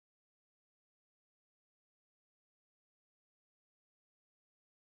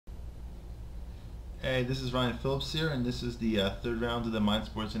Hey, this is Ryan Phillips here, and this is the third round of the Mind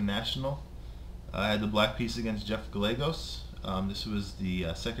Sports International. I had the black piece against Jeff Gallegos. This was the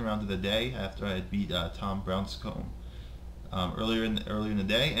second round of the day after I had beat Tom Brownscombe earlier in the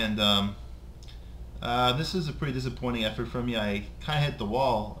day, and this is a pretty disappointing effort from me. I kind of hit the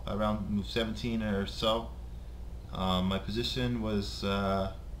wall around move 17 or so. My position was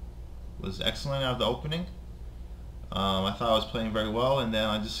excellent out of the opening. I thought I was playing very well, and then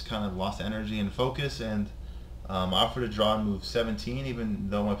I just kind of lost energy and focus, and I offered a draw on move 17, even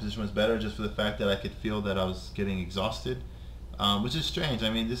though my position was better, just for the fact that I could feel that I was getting exhausted, which is strange. I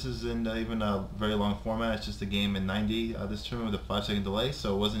mean, this isn't even a very long format. It's just a game in 90 this tournament with a 5-second delay,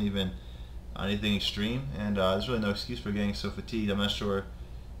 so it wasn't even anything extreme, and there's really no excuse for getting so fatigued. I'm not sure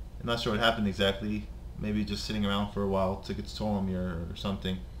what happened exactly. Maybe just sitting around for a while took its toll on me or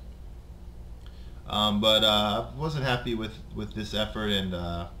something. But I wasn't happy with this effort, and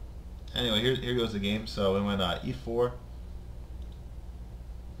anyway, here goes the game. So it went e4,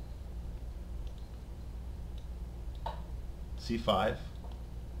 c5,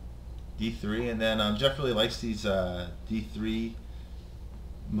 d3, and then Jeff really likes these d3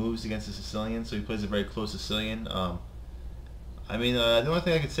 moves against the Sicilian, so he plays a very close Sicilian. I mean, the only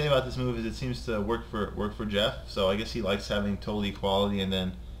thing I could say about this move is it seems to work for Jeff. So I guess he likes having total equality and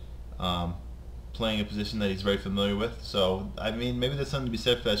then playing a position that he's very familiar with. So I mean, maybe there's something to be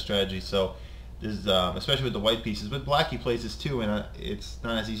said for that strategy. So there's especially with the white pieces. With black, he plays this too, and it's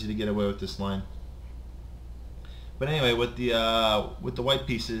not as easy to get away with this line. But anyway, with the white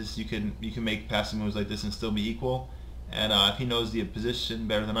pieces, you can make passing moves like this and still be equal. And if he knows the position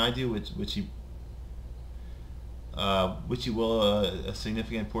better than I do, which he will a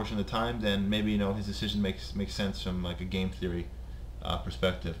significant portion of the time, then maybe his decision makes sense from like a game theory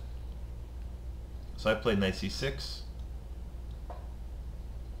perspective. So I played knight c6,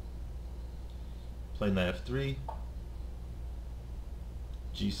 played knight f3,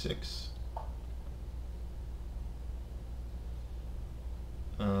 g6,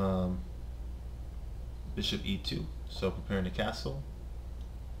 bishop e2, so preparing to castle,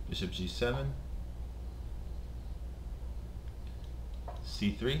 bishop g7,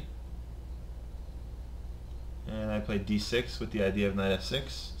 c3, and I played d6 with the idea of knight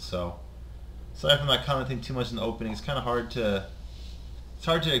f6. So aside from not commenting too much in the opening, it's kind of hard to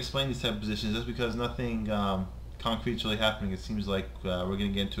explain these type of positions just because nothing concrete is really happening. It seems like we're going to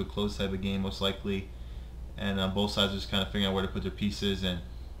get into a close type of game most likely, and both sides are just kind of figuring out where to put their pieces, and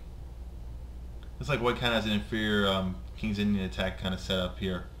it's like white kind of has an inferior King's Indian attack kind of set up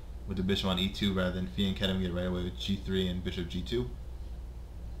here with the bishop on e2 rather than feeding Ketamine it right away with g3 and bishop g2.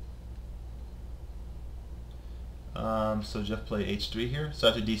 So Jeff played h3 here. So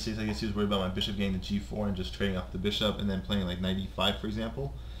after d6, I guess he was worried about my bishop getting to g4 and just trading off the bishop and then playing like knight e5, for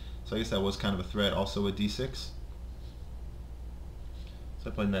example. So I guess that was kind of a threat also with d6. So I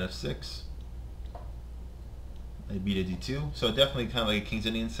played knight f6. Knight b to d2. So definitely kind of like a King's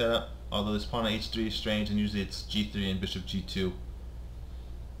Indian setup, although this pawn on h3 is strange, and usually it's g3 and bishop g2.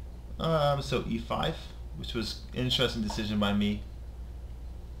 So e5, which was an interesting decision by me.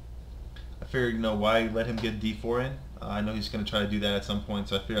 I figured, why let him get d4 in? I know he's going to try to do that at some point,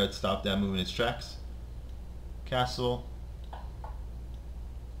 so I figured I'd stop that move in its tracks. Castle,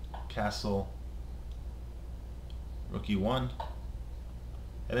 castle, rook e1.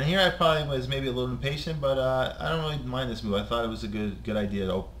 And then here I probably was maybe a little impatient, but I don't really mind this move. I thought it was a good idea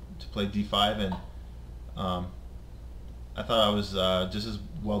to play d5, and I thought I was just as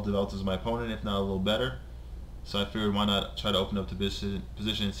well developed as my opponent, if not a little better. So I figured why not try to open up the position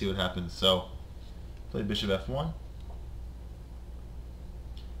and see what happens. So played bishop f1.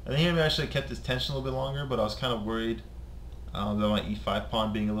 And then here I actually kept this tension a little bit longer, but I was kind of worried about my e5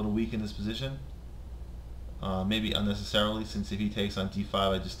 pawn being a little weak in this position. Maybe unnecessarily, since if he takes on d5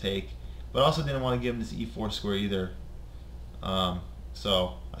 I just take. But I also didn't want to give him this e4 square either.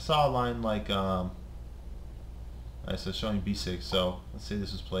 So I saw a line like, alright, so showing b6. So let's say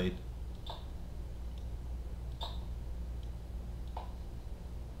this was played.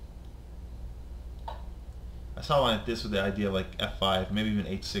 I saw one like this with the idea of like f5, maybe even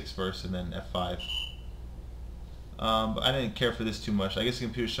h6 first and then f5. But I didn't care for this too much. I guess the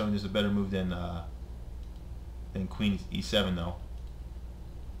computer's showing this a better move than queen e7 though.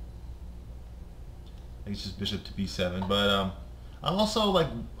 I think it's just bishop to b7. But I'm also like,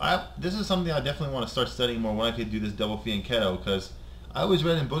 this is something I definitely want to start studying more when I could do this double fianchetto, because I always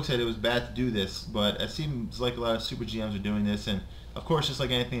read in books that it was bad to do this, but it seems like a lot of super GMs are doing this, and of course, just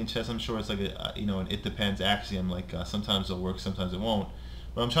like anything in chess, I'm sure it's like a an it depends axiom. Like sometimes it'll work, sometimes it won't.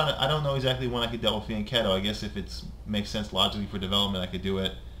 But I don't know exactly when I could double fianchetto. I guess if it makes sense logically for development, I could do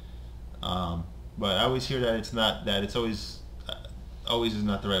it. but I always hear that it's not that. It's always is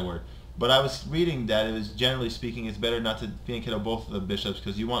not the right word. But I was reading that it was generally speaking, it's better not to flank out both of the bishops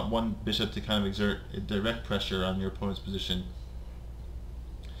because you want one bishop to kind of exert a direct pressure on your opponent's position.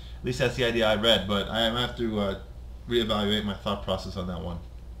 At least that's the idea I read, but I have to reevaluate my thought process on that one.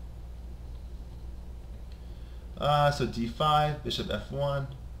 So d5, bishop f1,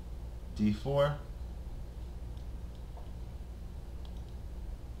 d4.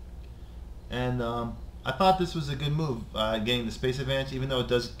 And I thought this was a good move, getting the space advantage, even though it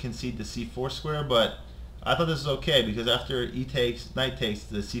does concede the c4 square, but I thought this was okay because after knight takes,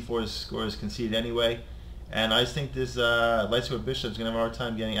 the c4 score is conceded anyway. And I just think this light square bishop is going to have a hard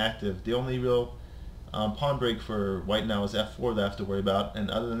time getting active. The only real pawn break for white now is f4 that I have to worry about,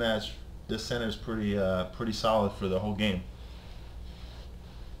 and other than that, this center is pretty solid for the whole game.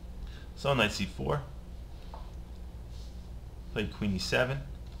 So knight c4, played queen e7,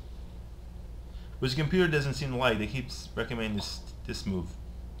 which the computer doesn't seem to like. They keep recommending this move,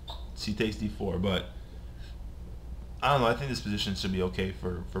 c takes d4, but I don't know. I think this position should be okay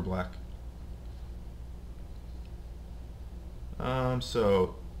for black.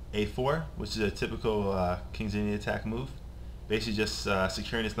 So a4, which is a typical King's Indian attack move. Basically just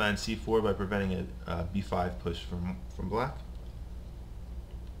securing this knight on c4 by preventing a b5 push from black.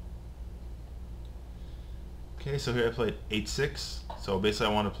 Okay, so here I played h6. So basically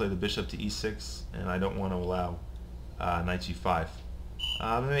I want to play the bishop to e6, and I don't want to allow knight g5.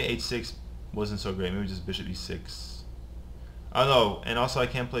 Maybe h6 wasn't so great. Maybe just bishop e6. Oh no, and also I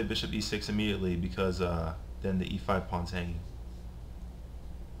can't play bishop e6 immediately because then the e5 pawn's hanging.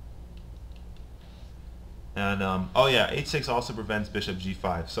 And oh yeah, h6 also prevents bishop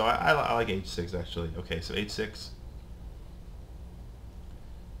g5. So I like h6 actually. Okay, so h6,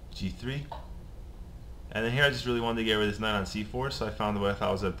 g3, and then here I just really wanted to get rid of this knight on c4. So I found what I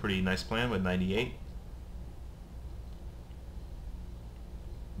thought was a pretty nice plan with knight e8,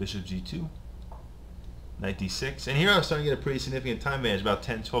 bishop g2, knight d6, and here I was starting to get a pretty significant time advantage, about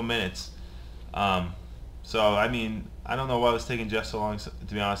 10-12 minutes. So I mean, I don't know why it was taking Jeff so long,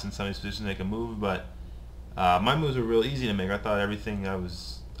 to be honest, in some of these positions to make a move, but my moves were real easy to make. I thought everything I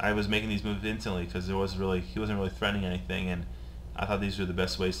was making these moves instantly because he wasn't really threatening anything, and I thought these were the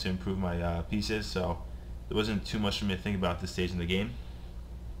best ways to improve my pieces. So there wasn't too much for me to think about at this stage in the game.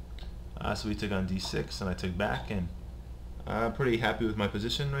 So we took on d6, and I took back, and I'm pretty happy with my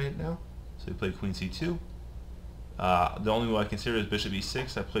position right now. So we played queen c2. The only one I consider is bishop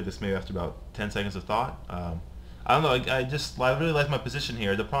e6. I played this maybe after about 10 seconds of thought. I don't know. I really like my position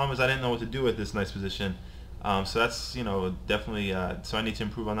here. The problem is I didn't know what to do with this nice position. So that's, definitely, so I need to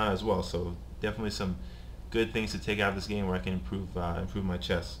improve on that as well. So definitely some good things to take out of this game where I can improve my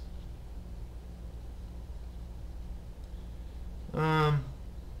chess. So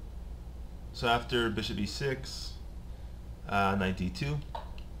after bishop e6, knight d2.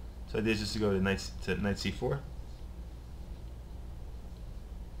 So I did just to go to knight c4.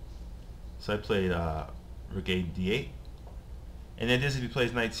 So I played rook a d8. And then this, if he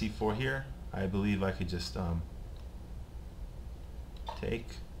plays knight c4 here, I believe I could just take,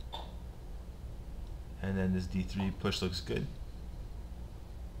 and then this d3 push looks good.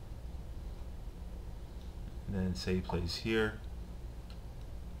 And then say he plays here,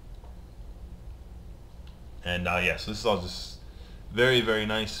 and yeah, so this is all just very, very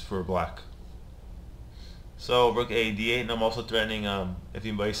nice for black. So rook a d8, and I'm also threatening, if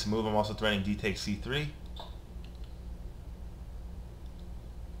he makes a move, I'm also threatening d takes c3.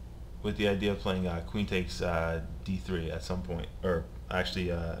 With the idea of playing queen takes d3 at some point, or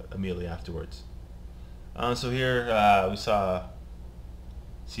actually immediately afterwards. So here we saw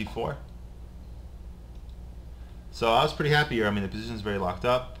c4. So I was pretty happy here. I mean, the position is very locked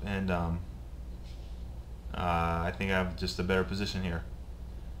up, and I think I have just a better position here.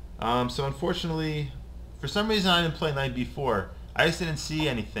 So unfortunately, for some reason I didn't play knight b4. I just didn't see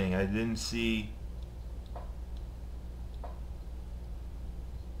anything. I didn't see...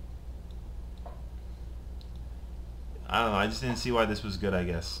 I don't know, I just didn't see why this was good, I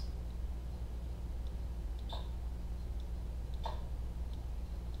guess.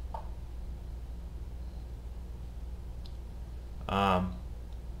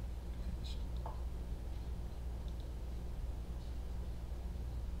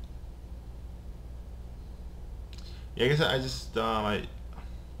 Yeah, I guess I just I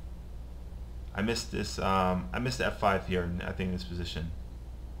missed this. I missed f5 here, I think, in this position.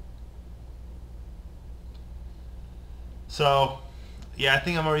 So, yeah, I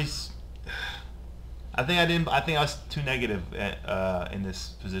think I'm already. I think I didn't. I think I was too negative in this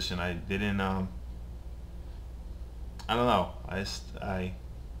position. I didn't. I don't know. I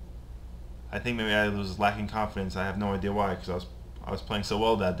I think maybe I was lacking confidence. I have no idea why, because I was playing so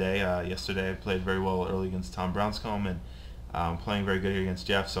well that day. Yesterday I played very well early against Tom Brownscombe, and playing very good here against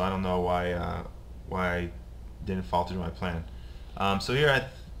Jeff. So I don't know why I didn't fall through my plan. So here I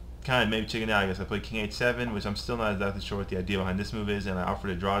kind of maybe chickened out. I guess I played King H7, which I'm still not exactly sure what the idea behind this move is, and I offered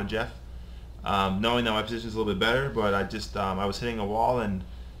a draw to Jeff, knowing that my position is a little bit better. But I was hitting a wall, and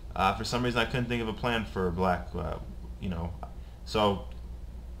for some reason I couldn't think of a plan for Black. So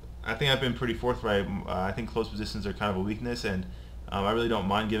I think I've been pretty forthright. I think close positions are kind of a weakness, and I really don't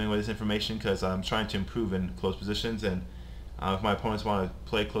mind giving away this information because I'm trying to improve in close positions. And if my opponents want to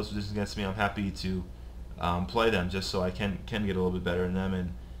play close positions against me, I'm happy to play them just so I can get a little bit better in them.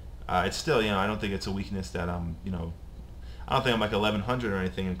 And it's still, I don't think it's a weakness that I don't think I'm like 1100 or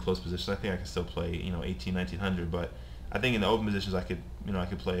anything in close positions. I think I can still play 18, 1900. But I think in the open positions I could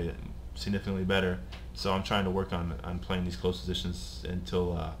play significantly better. So I'm trying to work on playing these close positions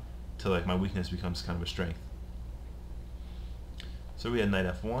until like my weakness becomes kind of a strength. So we had knight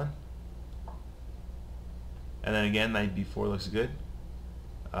f1, and then again knight b4 looks good.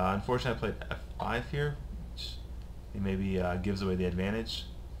 Unfortunately I played f5 here, which maybe gives away the advantage.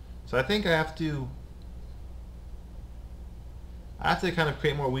 So I think I have to kind of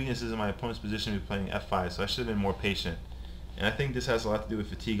create more weaknesses in my opponent's position by playing f5, so I should have been more patient. And I think this has a lot to do with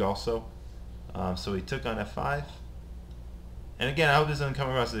fatigue also. So he took on f5. And again, I hope this doesn't come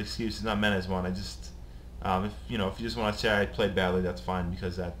across as an excuse. It's not meant as one. I just, if you just want to say I played badly, that's fine,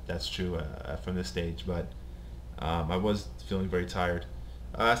 because that's true from this stage. But I was feeling very tired.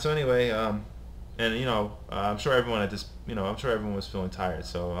 So anyway, I'm sure everyone I'm sure everyone was feeling tired.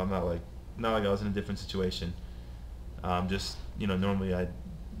 So I'm not like I was in a different situation. Just normally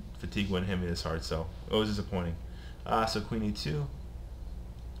fatigue wouldn't hit me this hard, so it was disappointing. So queen e2.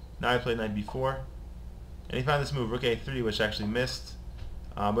 Now I played knight b4, and he found this move rook a3, which actually missed,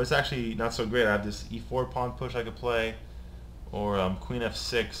 but it's actually not so great. I have this e4 pawn push I could play, or queen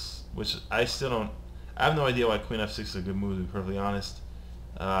f6, which I have no idea why queen f6 is a good move, to be perfectly honest.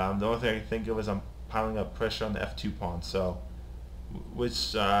 The only thing I can think of is I'm piling up pressure on the f2 pawn, so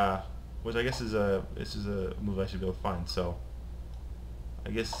which I guess this is a move I should be able to find. So I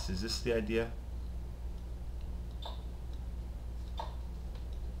guess, is this the idea?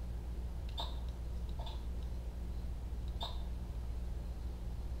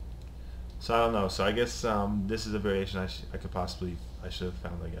 So I don't know. So I guess this is a variation I should have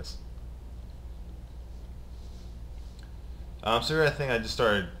found, I guess. So here I think I just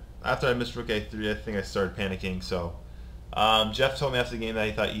started, after I missed rook a3, I think I started panicking. So Jeff told me after the game that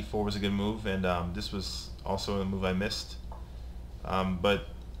he thought e4 was a good move, and this was also a move I missed. But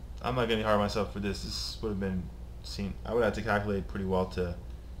I'm not going to be hard on myself for this. This would have been seen. I would have to calculate pretty well to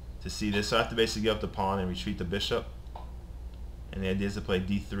see this. So I have to basically give up the pawn and retreat the bishop. And the idea is to play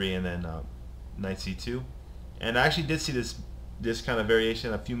d3 and then knight c2. And I actually did see this kind of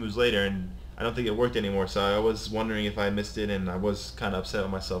variation a few moves later, and I don't think it worked anymore. So I was wondering if I missed it, and I was kind of upset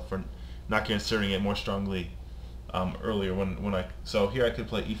with myself for not considering it more strongly earlier when so here I could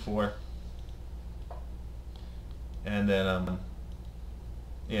play e4, and then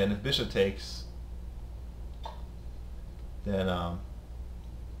and if bishop takes, then I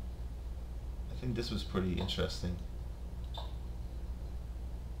think this was pretty interesting.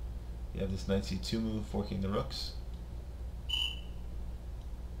 You have this knight c2 move, forking the rooks.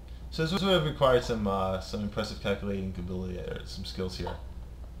 So this would have required some impressive calculating ability or some skills here,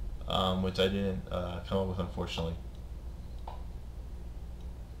 which I didn't come up with, unfortunately.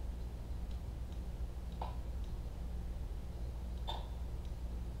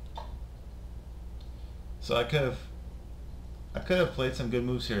 So I could have played some good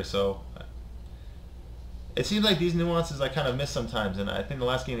moves here. So it seems like these nuances I kind of miss sometimes, and I think the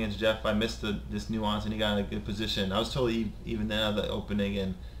last game against Jeff I missed this nuance, and he got in a good position. I was totally even then at the opening,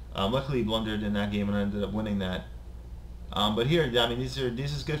 and luckily he blundered in that game, and I ended up winning that. But here, I mean, this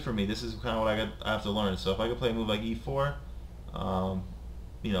is good for me. This is kind of what I have to learn. So if I could play a move like e4,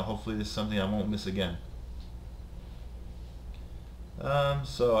 hopefully this is something I won't miss again.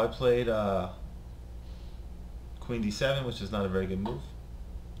 So I played queen d7, which is not a very good move.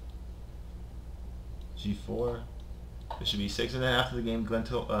 g4, bishop e6, and then after the game,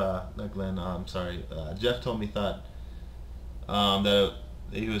 Jeff told me that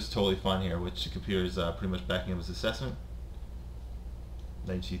he was totally fine here, which the computer is pretty much backing up his assessment.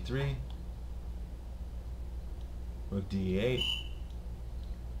 Knight g3, rook d8,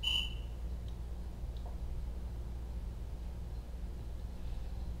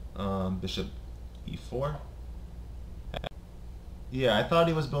 bishop e4. Yeah, I thought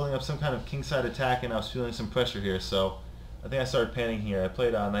he was building up some kind of kingside attack, and I was feeling some pressure here, so I think I started panicking here. I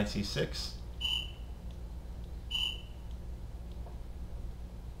played knight c6,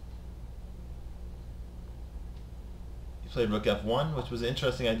 played rook f1, which was an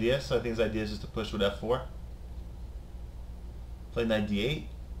interesting idea, so I think his idea is just to push with f4. Played knight d8,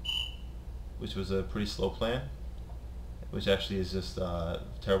 which was a pretty slow plan, which actually is just a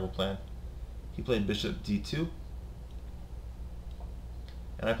terrible plan. He played bishop d2,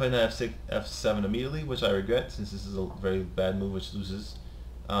 and I played knight f6, f7 immediately, which I regret since this is a very bad move which loses.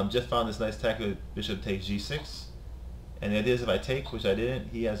 Jeff found this nice attack with bishop takes g6, and the idea is if I take, which I didn't,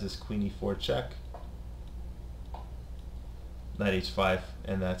 he has this queen e4 check, knight h5,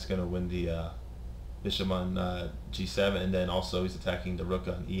 and that's going to win the bishop on g7, and then also he's attacking the rook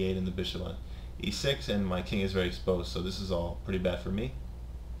on e8 and the bishop on e6, and my king is very exposed, so this is all pretty bad for me.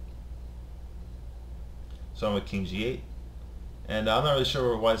 So I'm with king g8, and I'm not really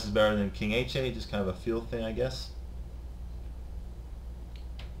sure why this is better than king h8, just kind of a feel thing, I guess.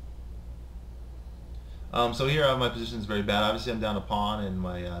 So here my position is very bad. Obviously I'm down a pawn and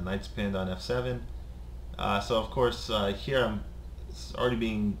my knight's pinned on f7. So of course here I'm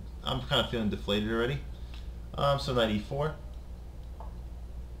kind of feeling deflated already. So knight e4,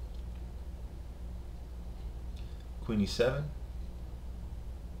 queen e7,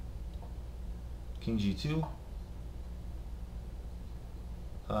 king g2,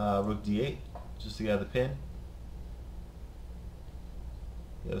 rook d8, just to get out of the pin.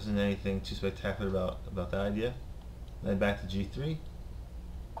 There wasn't anything too spectacular about that idea. Then back to g3.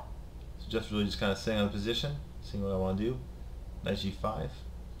 So just really just kind of staying on the position, seeing what I want to do. Knight g5.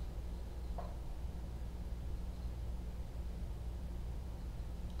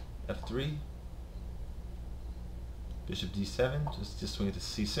 f3. Bishop d7, just swing it to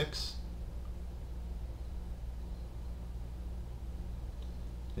c6.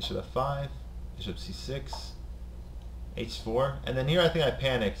 Bishop f5. Bishop c6. h4, and then here I think I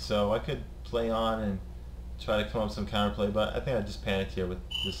panicked, so I could play on and try to come up with some counterplay, but I think I just panicked here with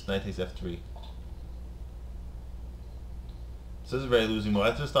this knight takes f3. So this is a very losing move.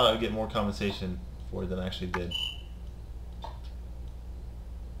 I just thought I would get more compensation for it than I actually did.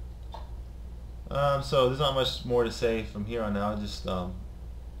 So there's not much more to say from here on out. Just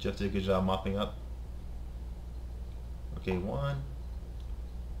Jeff did a good job mopping up. Rook a1,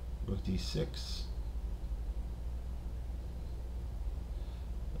 rook d6.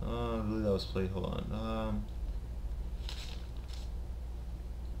 I believe that was played. Hold on.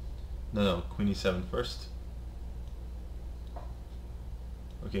 No, queen e7 first.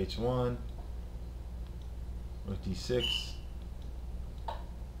 Rook h1, rook d6,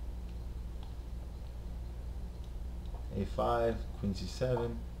 a5, queen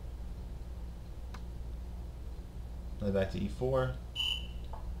c7, then back to e4,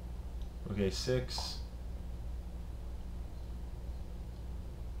 rook a6,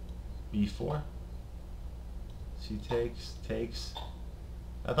 b4, c takes.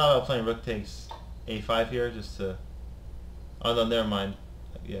 I thought about playing rook takes a5 here just to, oh no, never mind.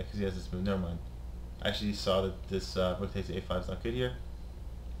 Yeah, because he has this move, never mind. I actually saw that this rook takes a5 is not good here.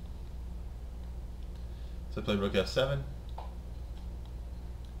 So I played rook f7.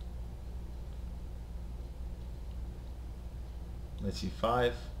 Knight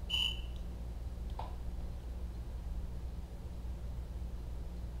c5.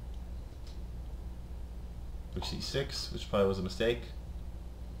 Rook c6, which probably was a mistake.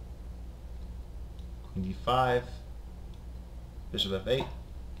 Queen d5. Bishop f8.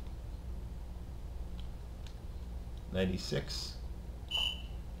 Knight e6.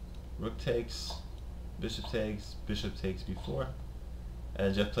 Rook takes. Bishop takes b4.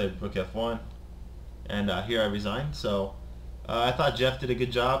 And Jeff played rook f1. And here I resigned. So I thought Jeff did a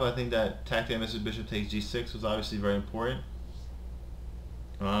good job. I think that tactic I missed with bishop takes g6 was obviously very important.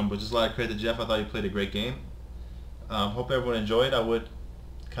 But just a lot of credit to Jeff. I thought he played a great game. Hope everyone enjoyed. I would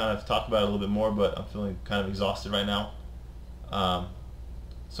kind of talk about it a little bit more, but I'm feeling kind of exhausted right now.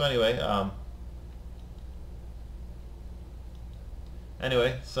 So anyway,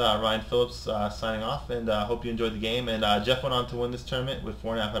 it's Ryan Phillips signing off, and hope you enjoyed the game. And Jeff went on to win this tournament with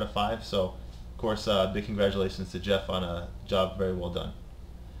 4.5 out of 5. So, of course, big congratulations to Jeff on a job very well done.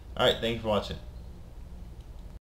 All right, thank you for watching.